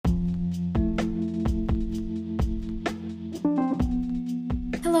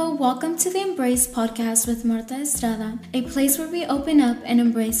welcome to the Embrace podcast with Marta Estrada, a place where we open up and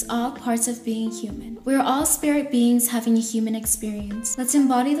embrace all parts of being human. We are all spirit beings having a human experience. Let's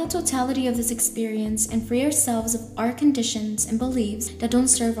embody the totality of this experience and free ourselves of our conditions and beliefs that don't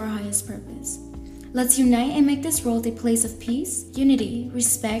serve our highest purpose. Let's unite and make this world a place of peace, unity,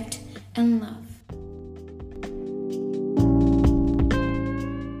 respect, and love.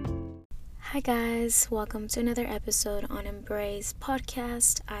 Hi guys, welcome to another episode on Embrace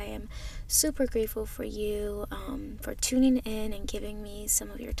podcast. I am super grateful for you for tuning in and giving me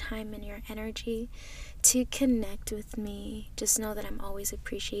some of your time and your energy to connect with me. Just know that I'm always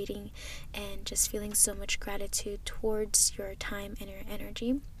appreciating and just feeling so much gratitude towards your time and your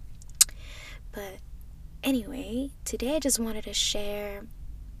energy. But anyway, today I just wanted to share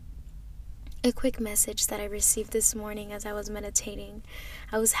a quick message that I received this morning as I was meditating.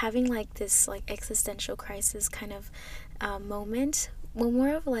 I was having this existential crisis kind of moment, more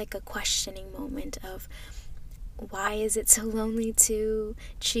of like a questioning moment of why is it so lonely to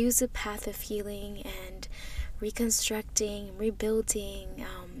choose a path of healing and reconstructing, rebuilding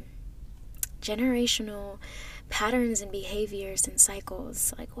generational patterns and behaviors and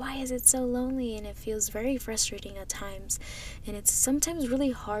cycles. Like, why is it so lonely? And it feels very frustrating at times, and it's sometimes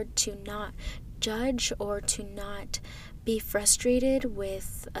really hard to not judge or to not be frustrated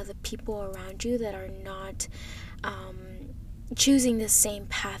with the people around you that are not choosing the same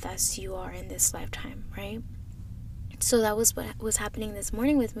path as you are in this lifetime, right? So that was what was happening this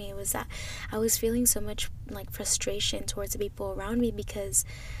morning with me, was that I was feeling so much frustration towards the people around me because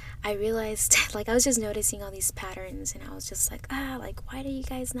I realized, I was just noticing all these patterns, and I was just why do you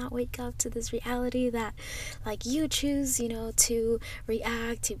guys not wake up to this reality that, you choose, to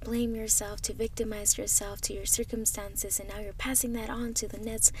react, to blame yourself, to victimize yourself, to your circumstances, and now you're passing that on to the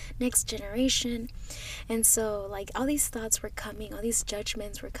next generation. And so, all these thoughts were coming, all these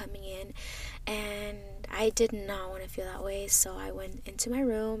judgments were coming in, and I did not want to feel that way, so I went into my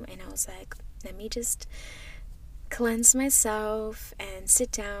room, and I was like, let me just cleanse myself and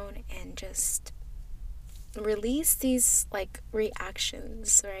sit down and just release these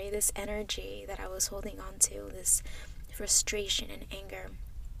reactions, right? This energy that I was holding on to, this frustration and anger.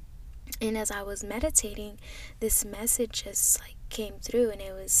 And as I was meditating, this message just came through, and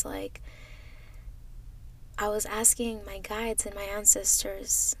it was I was asking my guides and my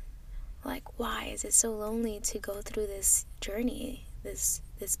ancestors, why is it so lonely to go through this journey, this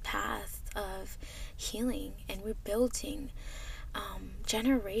path of healing and rebuilding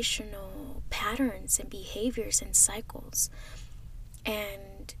generational patterns and behaviors and cycles.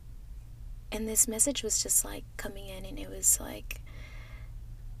 And this message was just coming in, and it was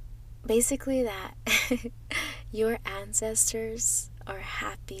basically that your ancestors are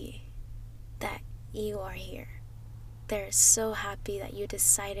happy that you are here. They're so happy that you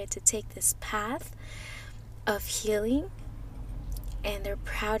decided to take this path of healing, and they're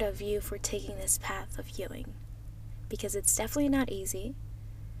proud of you for taking this path of healing, because it's definitely not easy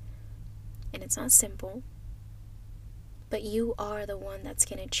and it's not simple, but you are the one that's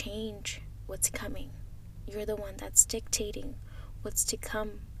going to change what's coming. You're the one that's dictating what's to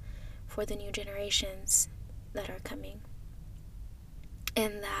come for the new generations that are coming.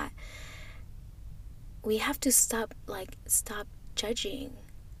 And that we have to stop judging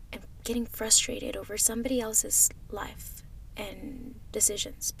and getting frustrated over somebody else's life and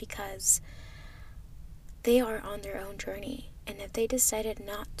decisions, because they are on their own journey. And if they decided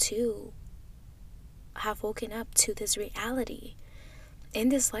not to have woken up to this reality in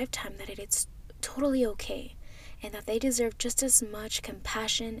this lifetime, that it's totally okay, and that they deserve just as much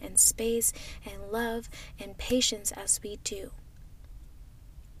compassion and space and love and patience as we do.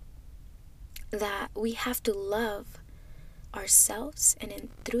 That we have to love ourselves, and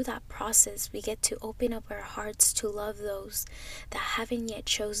through that process we get to open up our hearts to love those that haven't yet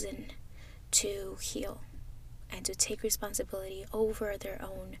chosen to heal and to take responsibility over their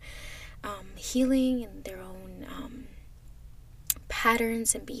own healing and their own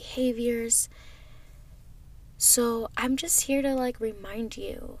patterns and behaviors. So I'm just here to remind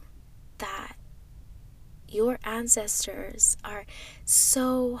you that your ancestors are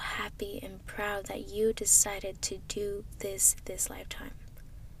so happy and proud that you decided to do this lifetime,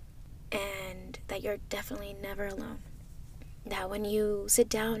 and that you're definitely never alone. That when you sit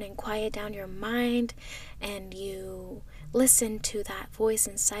down and quiet down your mind and you listen to that voice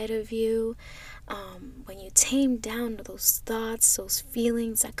inside of you, when you tame down those thoughts, those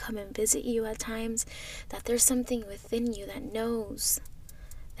feelings that come and visit you at times, that there's something within you that knows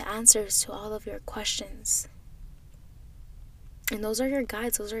the answers to all of your questions. And those are your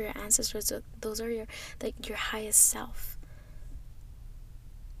guides, those are your ancestors, those are your highest self.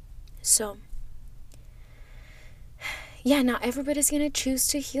 So, yeah, not everybody's gonna choose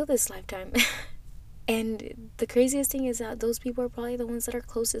to heal this lifetime. And the craziest thing is that those people are probably the ones that are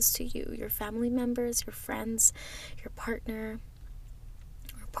closest to you, your family members, your friends, your partner,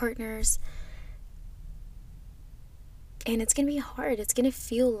 or partners. And it's gonna be hard. It's gonna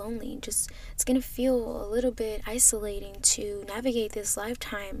feel lonely. It's gonna feel a little bit isolating to navigate this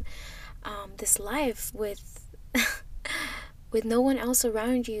lifetime, this life with with no one else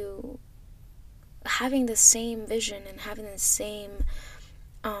around you having the same vision and having the same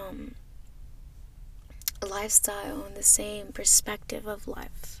lifestyle and the same perspective of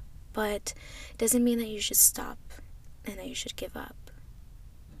life. But it doesn't mean that you should stop and that you should give up.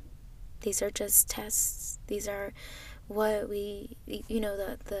 These are just tests. These are what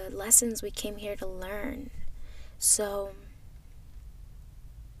the lessons we came here to learn. So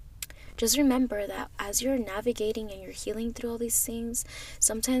just remember that as you're navigating and you're healing through all these things,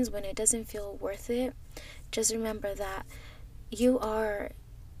 sometimes when it doesn't feel worth it, just remember that you are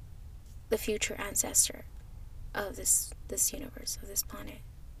the future ancestor of this universe, of this planet.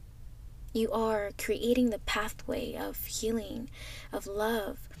 You are creating the pathway of healing, of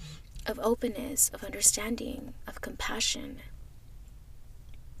love, of openness, of understanding, of compassion.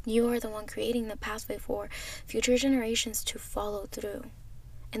 You are the one creating the pathway for future generations to follow through.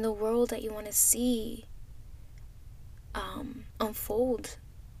 And the world that you want to see unfold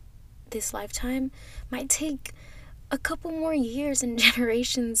this lifetime might take a couple more years and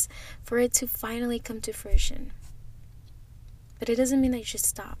generations for it to finally come to fruition. But it doesn't mean that you should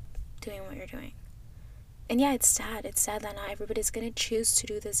stop doing what you're doing. And yeah, it's sad. It's sad that not everybody's going to choose to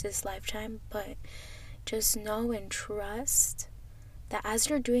do this lifetime, but just know and trust that as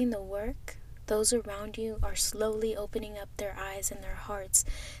you're doing the work, those around you are slowly opening up their eyes and their hearts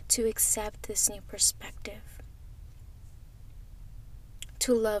to accept this new perspective,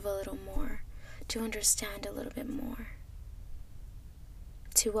 to love a little more, to understand a little bit more,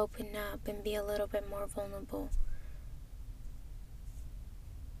 to open up and be a little bit more vulnerable.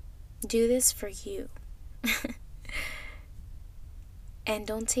 Do this for you. And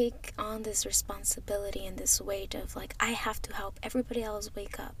don't take on this responsibility and this weight of like, I have to help everybody else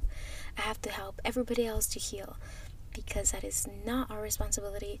wake up. I have to help everybody else to heal. Because that is not our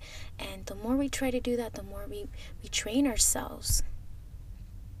responsibility. And the more we try to do that, the more we train ourselves.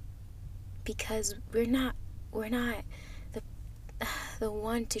 Because we're not the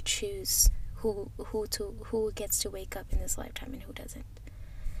one to choose who gets to wake up in this lifetime and who doesn't.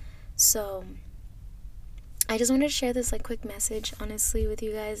 So I just wanted to share this like quick message honestly with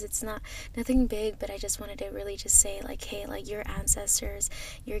you guys. It's nothing big, but I just wanted to really just say like, hey, like your ancestors,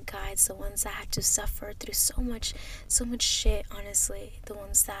 your guides, the ones that had to suffer through so much shit, honestly, the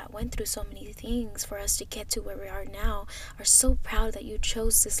ones that went through so many things for us to get to where we are now, are so proud that you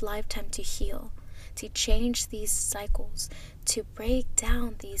chose this lifetime to heal, to change these cycles, to break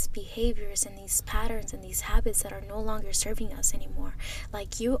down these behaviors and these patterns and these habits that are no longer serving us anymore.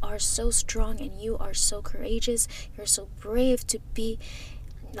 Like, you are so strong and you are so courageous. You're so brave to be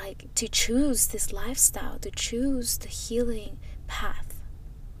like, to choose this lifestyle, to choose the healing path.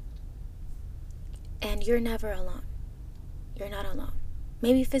 And you're never alone. You're not alone.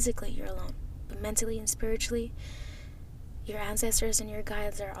 Maybe physically you're alone, but mentally and spiritually, your ancestors and your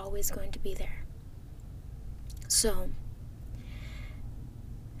guides are always going to be there. So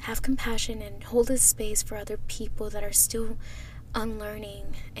have compassion and hold a space for other people that are still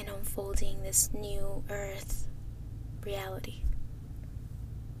unlearning and unfolding this new earth reality.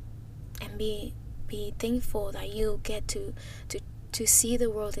 And be thankful that you get to see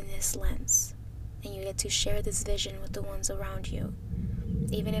the world in this lens, and you get to share this vision with the ones around you,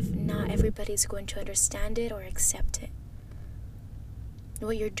 even if not everybody's going to understand it or accept it.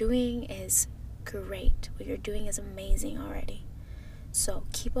 What you're doing is great. What you're doing is amazing already. So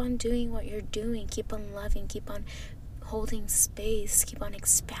keep on doing what you're doing. Keep on loving. Keep on holding space. Keep on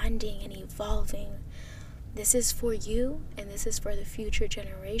expanding and evolving. This is for you, and this is for the future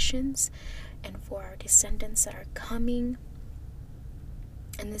generations and for our descendants that are coming.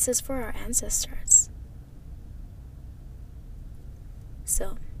 And this is for our ancestors.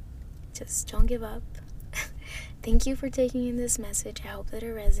 So just don't give up. Thank you for taking in this message. I hope that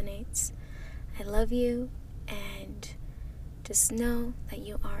it resonates. I love you, and just know that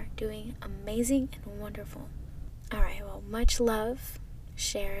you are doing amazing and wonderful. Alright, well, much love.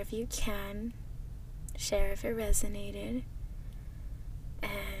 Share if you can. Share if it resonated.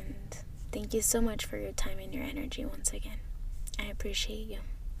 And thank you so much for your time and your energy once again. I appreciate you.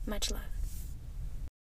 Much love.